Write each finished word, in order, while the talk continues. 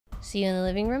See you in the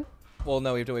living room? Well,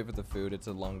 no, we have to wait for the food. It's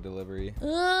a long delivery.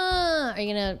 Are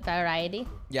you gonna variety?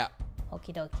 Yeah.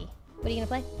 Okie dokie. What are you gonna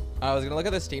play? I was gonna look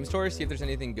at the Steam store, see if there's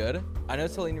anything good. I know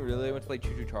Celine really wants to play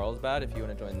Choo Choo Charles bad if you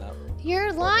want to join that.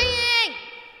 You're lying!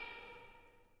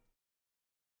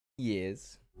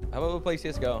 Yes. How about we play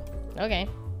CSGO? Okay.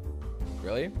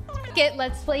 Really?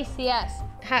 Let's play CS.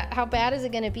 How bad is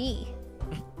it gonna be?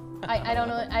 I don't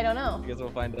know. I don't know. I guess we'll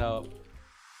find out.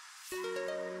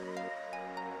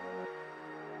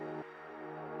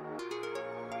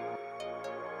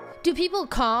 Do people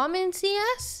calm in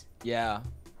CS? Yeah.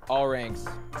 All ranks.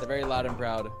 They're very loud and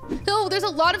proud. No, there's a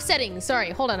lot of settings. Sorry,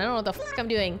 hold on. I don't know what the fuck I'm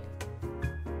doing.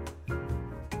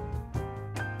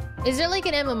 Is there like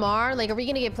an MMR? Like, are we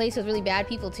gonna get placed with really bad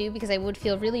people too? Because I would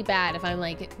feel really bad if I'm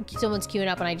like, someone's queuing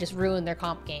up and I just ruined their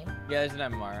comp game. Yeah, there's an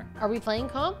MMR. Are we playing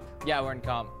comp? Yeah, we're in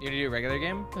comp. You gonna do a regular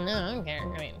game? No, I don't care.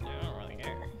 I mean, I don't really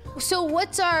care. So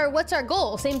what's our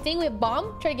goal? Same thing with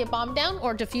bomb? Try to get bomb down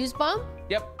or defuse bomb?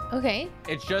 Yep. Okay.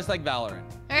 It's just like Valorant.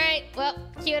 All right, well,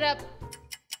 queue it up.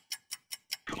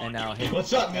 And now hit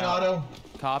What's up, Minato?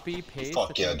 copy, paste.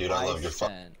 Fuck yeah, dude, I love your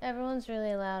fuck. Everyone's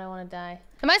really loud. I want to die.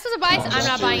 Am I supposed to buy? I'm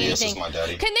not buying anything. My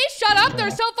daddy. Can they shut up? They're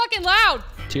so fucking loud.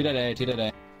 2 today, 2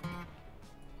 today.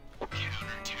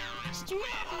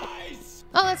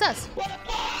 Oh, that's us.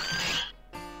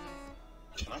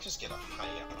 Can I just get a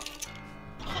hiya?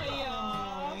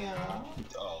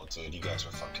 Oh, dude, you guys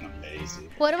are fucking amazing.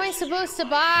 What am I supposed to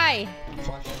buy?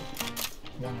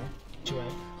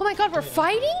 Oh my god, we're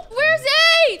fighting? Where's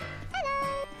 8?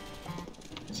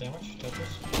 Sandwich?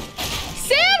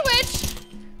 Sandwich?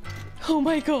 Oh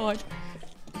my god.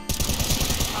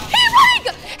 Hey,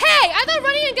 running! Hey, I thought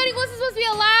running and gunning wasn't supposed to be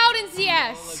allowed in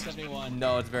CS.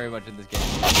 No, it's very much in this game.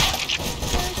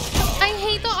 I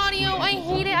hate the audio. I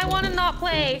hate it. I want to not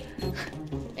play.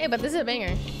 Hey, but this is a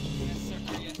banger.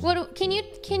 What? Can you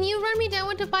run me down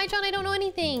what to buy, John? I don't know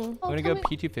anything. I'm gonna go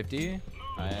P250.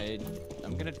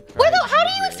 I'm gonna try. Where the? How do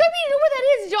you expect me to know where that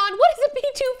is, John? What is a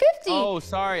P250? Oh,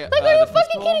 sorry. Like, are you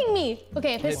fucking kidding me?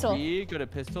 Okay, a pistol. Hit B, go to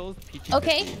pistols. P250.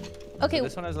 Okay. Okay. So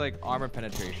this one has like armor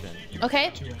penetration.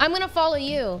 Okay. I'm gonna follow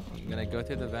you. I'm gonna go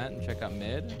through the vent and check out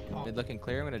mid. Mid looking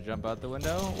clear. I'm gonna jump out the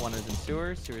window. One is in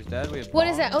sewer. Sewer's dead. We have. What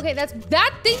is that? Okay, that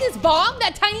thing is bomb.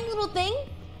 That tiny little thing.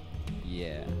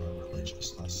 Yeah.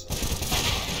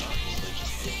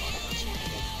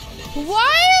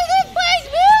 Why is it playing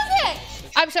music?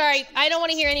 I'm sorry. I don't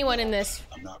want to hear anyone in this.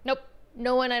 Nope.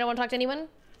 No one. I don't want to talk to anyone.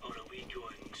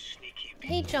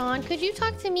 Hey, John, could you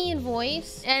talk to me in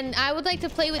voice? And I would like to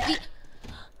play with the...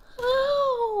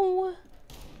 Oh.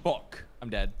 Fuck. I'm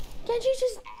dead. Genji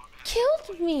just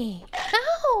killed me.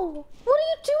 Ow. What are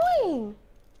you doing?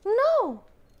 No.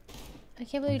 I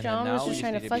can't believe John was just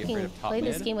trying to fucking play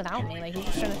this game without me. Like, he's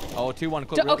just trying to... Oh,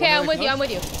 2-1. Okay, I'm with you. I'm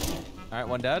with you. All right,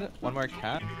 one dead. One more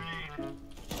cat.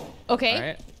 Okay. All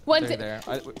right. One there.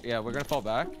 Yeah, we're gonna fall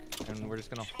back, and we're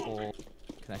just gonna hold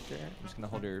connector. I'm just gonna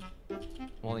hold your. I'm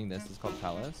holding this. It's called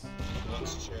Palace.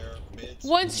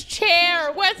 One's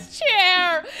chair. What's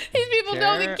chair? These people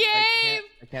know the game.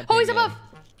 I can't oh, he's above.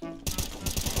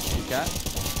 Cat.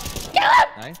 Kill him.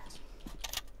 Nice.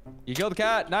 You killed the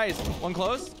cat. Nice. One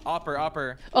close.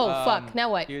 Opper. Oh fuck. Now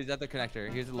what? He was at the connector.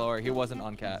 He was lower. He wasn't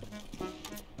on cat.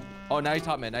 Oh, now he's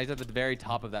top mid. Now he's at the very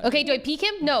top of that. Okay, do I peek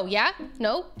him? No. Yeah?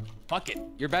 No? Fuck it.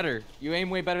 You're better. You aim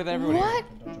way better than everyone. What?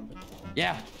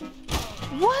 Yeah.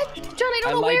 What? John, I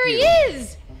don't know like where you. he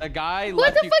is. The guy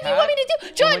What the fuck you want me to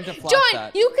do? John,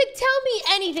 that. you could tell me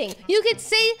anything. You could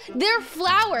say they're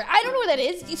flower. I don't know where that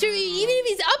is. So even if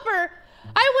he's upper,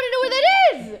 I want to know where that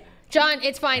is. John,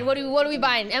 it's fine. What are we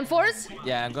buying? M4s?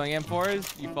 Yeah, I'm going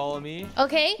M4s. You follow me.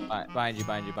 Okay. Behind you.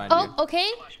 Oh, okay.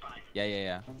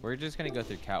 Yeah. We're just gonna go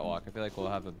through catwalk. I feel like we'll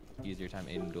have an easier time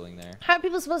aiding dueling there. How are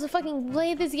people supposed to fucking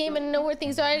play this game and know where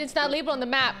things are? It's not labeled on the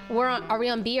map. Are we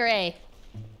on B or A?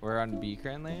 We're on B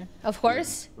currently. Of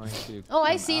course. Oh,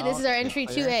 I see. This is our entry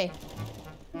to A.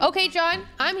 Okay, John,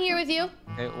 I'm here with you.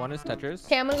 Okay, one is Tetris.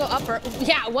 Okay, I'm gonna go upper.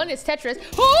 Yeah, one is Tetris.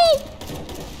 Oh!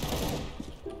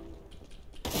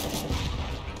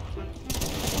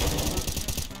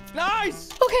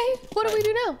 Nice! Okay, what do we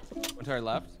do now? One to our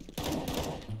left.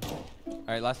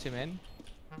 All right, last two in.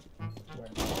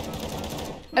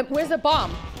 Where's the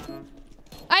bomb?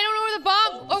 I don't know where the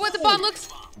bomb or what the bomb looks.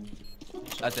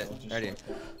 That's it. Ready.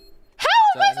 How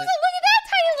am I supposed to look at that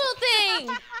tiny little thing?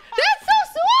 That's so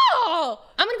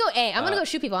small. I'm gonna go A. I'm gonna go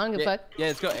shoot people. I don't give a fuck. Yeah,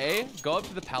 let's go A. Go up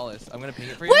to the palace. I'm gonna ping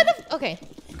it for you. Where the? Okay.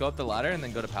 Go up the ladder and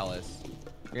then go to palace.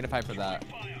 You're gonna fight for that.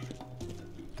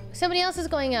 Somebody else is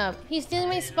going up. He's stealing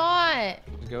my spot.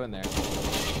 Go in there.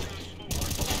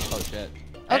 Oh shit.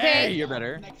 Okay. Hey, you're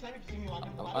better.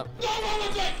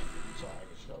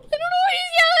 The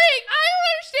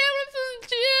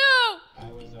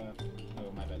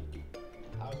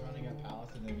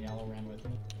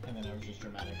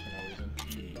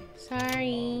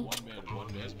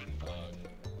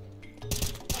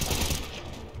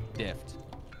diffed.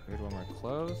 Weird, one more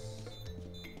close.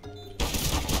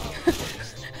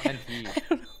 10 feet.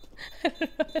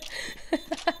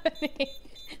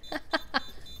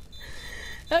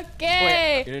 Okay.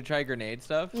 Wait, you gonna try grenade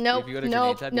stuff? Nope. If you go to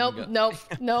Nope. grenade tab, Nope. you can Nope.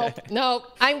 Nope.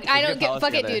 Nope. I don't get.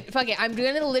 Fuck it, together. dude. Fuck it. I'm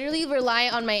gonna literally rely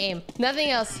on my aim.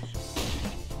 Nothing else.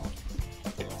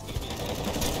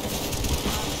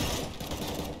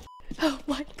 Oh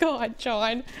my god,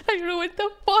 John. I don't know what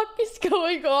the fuck is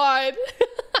going on.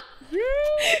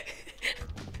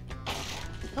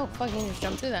 Oh, fuck, you can just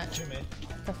jump through that.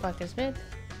 The fuck is mid?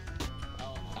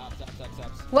 Oh,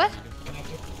 stops. What?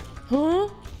 Huh?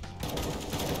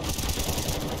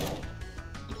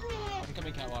 I'm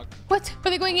coming catwalk. What? Are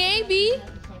they going A, B?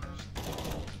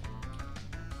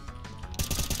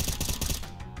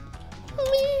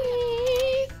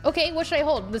 Okay, what should I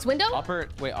hold? This window? Upper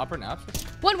naps?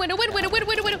 One window.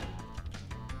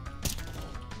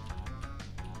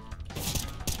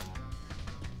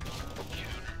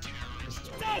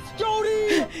 That's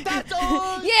Jody! That's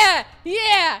all! Yeah!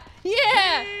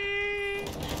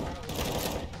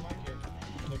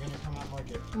 They're gonna come out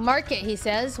market. Market, he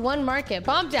says. One market.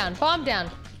 Bomb down. You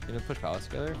gonna push palace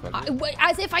together?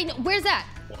 As if I know. Where's that?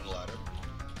 One ladder.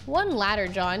 One ladder,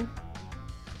 John.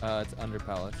 It's under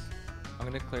palace. I'm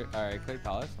gonna clear. Alright, cleared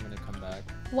palace. I'm gonna come back.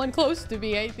 One close to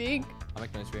me, I think. I'll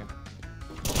make noise for you.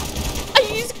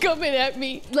 He's coming at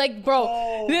me. Like,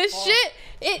 bro, this shit,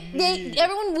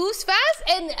 everyone moves fast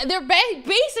and they're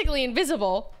basically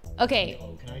invisible. Okay.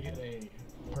 Oh, can I get a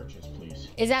purchase, please?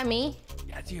 Is that me?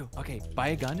 Yeah, it's you. Okay, buy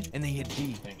a gun and then hit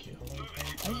G. Thank you.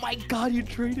 Oh my god, you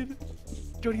traded.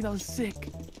 Jody, that was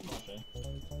sick. Okay.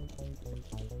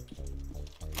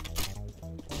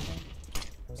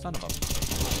 Son of a.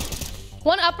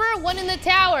 One upper, one in the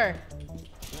tower.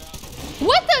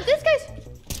 What the? This guy's...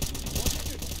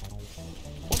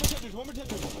 One more tip.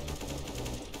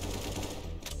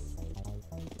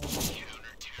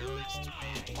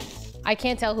 I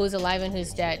can't tell who's alive and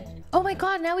who's dead. Oh my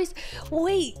god, now he's...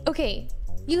 Wait, okay.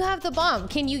 You have the bomb.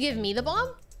 Can you give me the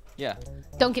bomb? Yeah.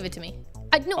 Don't give it to me.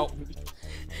 No. Oh.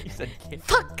 You said kid.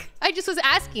 Fuck. I just was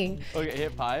asking. Okay,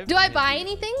 hit 5. Do I buy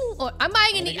anything? Or I'm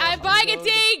buying anything. I'm buying a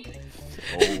thing.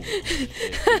 Oh, shit.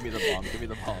 Give me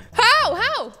the bomb.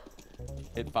 How?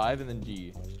 Hit 5 and then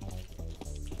G.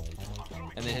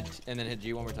 And then hit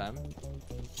G one more time.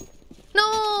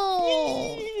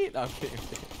 No. No, I'm kidding.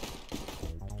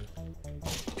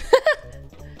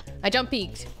 I jump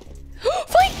peeked.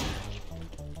 Fight!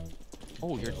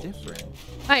 Oh, you're different.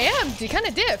 I am kind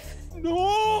of diff.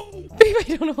 No! Babe, I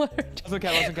don't know what I Let's look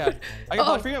at. I can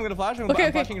flash for you. I'm gonna flash. I'm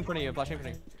flashing in front of you.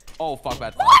 Oh, fuck,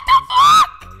 bad. What the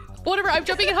fuck? Whatever, I'm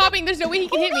jumping and hopping. There's no way he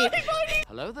can hit me.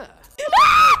 Hello there.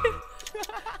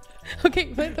 Okay,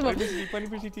 plant them up. Funny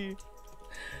for CT.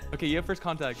 Okay, you have first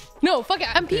contact. No, fuck it.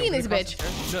 I'm peeking this bitch.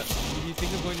 No, you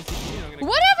think I'm going to CT? And I'm gonna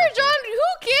Whatever, John. Who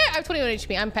cares? I have 21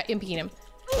 HP. I'm peeking him.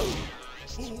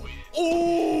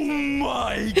 Oh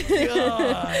my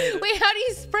god. Wait, how do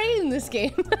you spray in this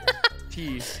game?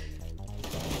 T.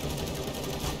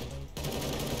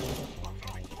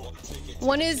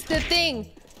 One is the thing.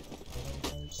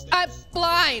 I'm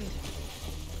blind.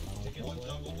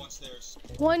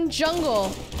 One jungle.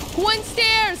 One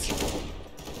stairs.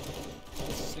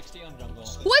 60 on jungle.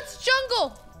 What's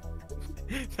jungle?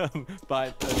 By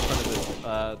in front of this.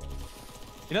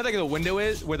 You know like the window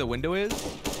is? Where the window is?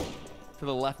 To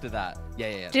the left of that.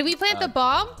 Yeah. Did we plant the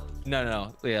bomb?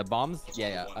 No. Yeah, bombs.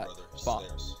 Yeah. Bomb.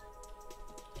 Stairs.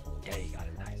 Yeah, you got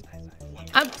it. Nice.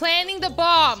 I'm planting the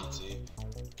bomb.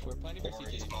 We're planning for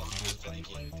CT.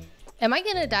 Am I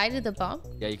gonna die to the bomb?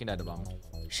 Yeah, you can die to bomb.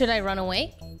 Should I run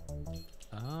away?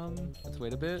 Let's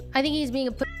wait a bit. I think he's being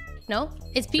a no?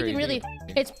 It's peeping Sure, really.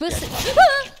 It's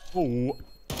Oh.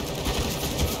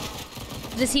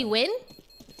 Does he win?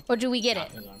 Or do we get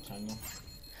it?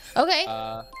 Okay.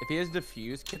 If he has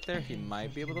diffuse kit there, he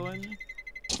might be able to win.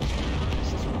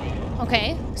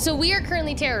 Okay. So we are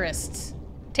currently terrorists.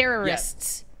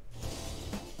 Terrorists.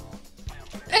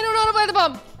 I don't know how to buy the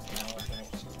bomb.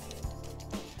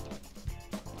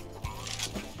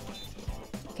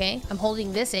 Okay, I'm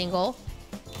holding this angle.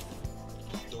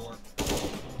 Door.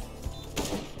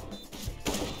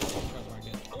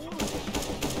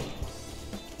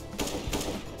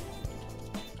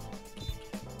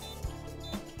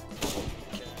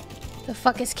 The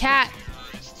fuck is cat?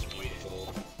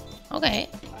 Okay.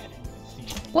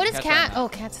 What is Cat's cat? right Oh,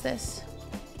 cat's this.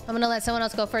 I'm gonna let someone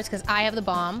else go first because I have the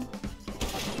bomb.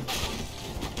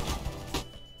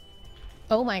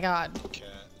 Oh my god. Cat.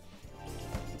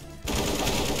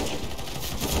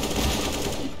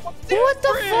 What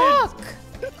the fuck?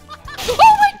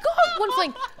 Oh my god! One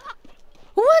flank.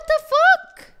 What the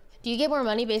fuck? Do you get more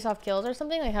money based off kills or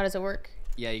something? Like, how does it work?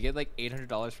 Yeah, you get like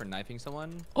 $800 for knifing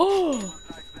someone. Oh!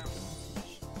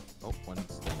 Oh, one's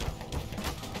dead.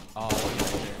 Oh, one's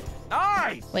right there.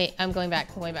 Nice! Wait, I'm going back.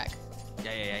 I'm going back.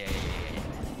 Yeah.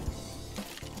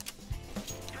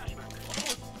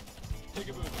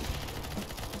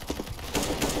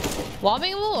 Wall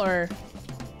bangable or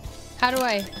how do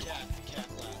I?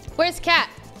 Where's Cat?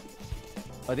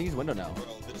 I think he's window now. Bro,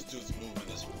 this dude's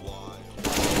moving is wild.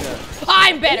 Yeah.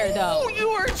 I'm better though. Oh, you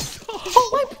are so...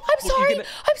 Oh, I'm sorry.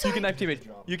 I'm sorry. You can knife teammate.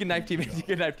 You can knife teammate. You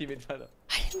can knife teammate. I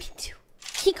didn't mean to.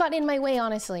 He got in my way,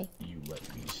 honestly. You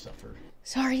let me suffer.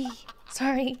 Sorry.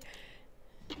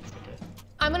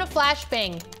 I'm gonna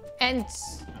flashbang and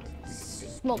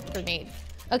smoke grenade.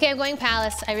 Okay, I'm going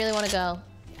palace. I really want to go.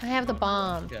 I have the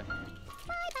bomb. Okay.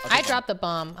 I dropped the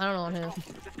bomb. I don't know on who.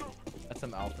 That's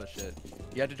some alpha shit.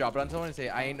 You have to drop it on someone and say,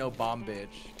 I ain't no bomb bitch.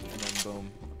 And then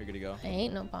boom, you're good to go. I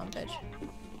ain't no bomb bitch.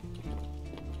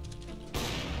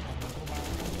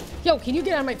 Yo, can you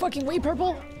get out of my fucking way,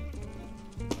 Purple?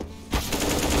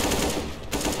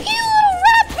 You little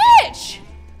rat bitch!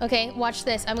 Okay, watch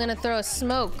this. I'm gonna throw a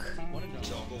smoke.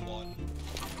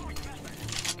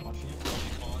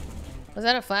 Was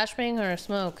that a flashbang or a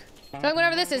smoke? Fuck,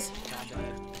 whatever this is.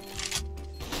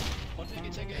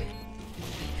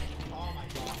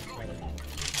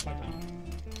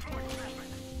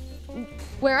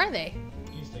 Where are they?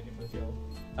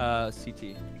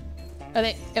 CT. Are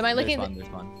they? Am I looking? There's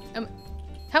one.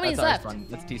 How many's left?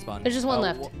 That's T-spawn. There's just one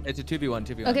left. It's a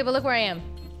 2v1. Okay, but look where I am.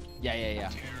 Yeah.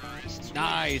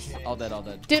 Nice. All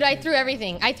dead. Dude, I threw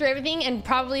everything. And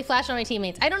probably flashed on my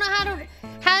teammates. I don't know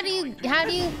how do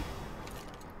you?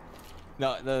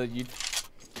 No, the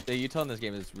util in this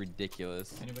game is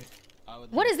ridiculous.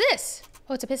 What is this?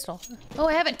 Oh, it's a pistol. Oh,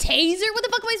 I have a taser? What the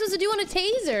fuck am I supposed to do on a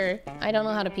taser? I don't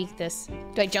know how to peek this.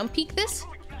 Do I jump peek this?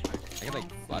 I can like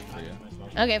flash for you.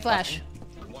 Okay, flash.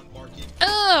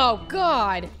 Oh,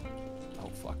 God. Oh,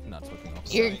 fuck. Not switching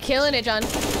off. You're killing it, John.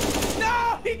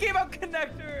 No! He gave out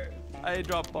connector! I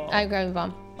dropped bomb. I grabbed a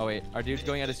bomb. Oh, wait. Our dude's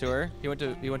going out of sewer. He went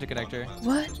to connector.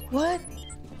 What?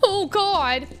 Oh,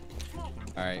 God.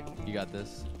 Alright, you got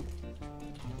this.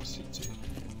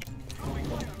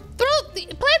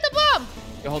 Plant the bomb!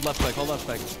 Yo, hold left click.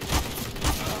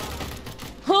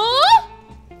 Huh?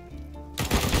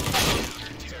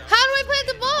 How do I plant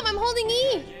the bomb? I'm holding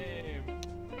E.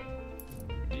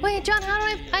 Wait, John, how do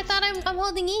I thought I'm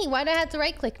holding E. Why do I have to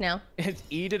right click now? It's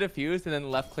E to defuse and then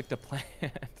left click to plant.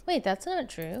 Wait, that's not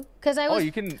true. Because I was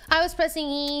I was pressing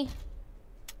E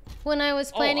when I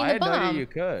was planting the bomb. I had no idea you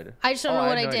could. I just don't know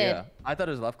what I did. Idea. I thought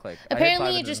it was left click.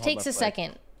 Apparently it just takes a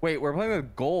second. Wait, we're playing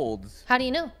with golds. How do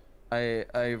you know? I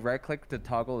right click to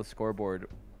toggle the scoreboard.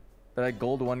 But I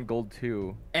gold 1, gold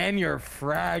 2. And you're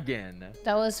fragging.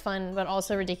 That was fun, but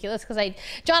also ridiculous. Because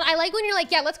John, I like when you're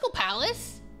like, yeah, let's go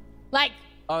palace. Like,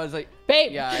 I was like,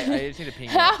 babe. Yeah, I just need to ping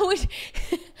you.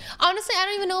 Honestly, I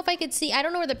don't even know if I could see. I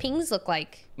don't know where the pings look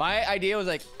like. My idea was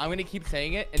like, I'm gonna keep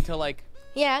saying it until like.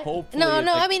 Yeah. Hopefully no. like,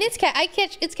 I mean, it's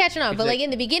catching on. But like in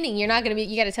the beginning, you're not gonna be.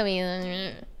 You gotta tell me.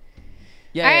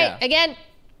 Yeah. All right, again.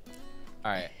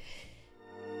 All right.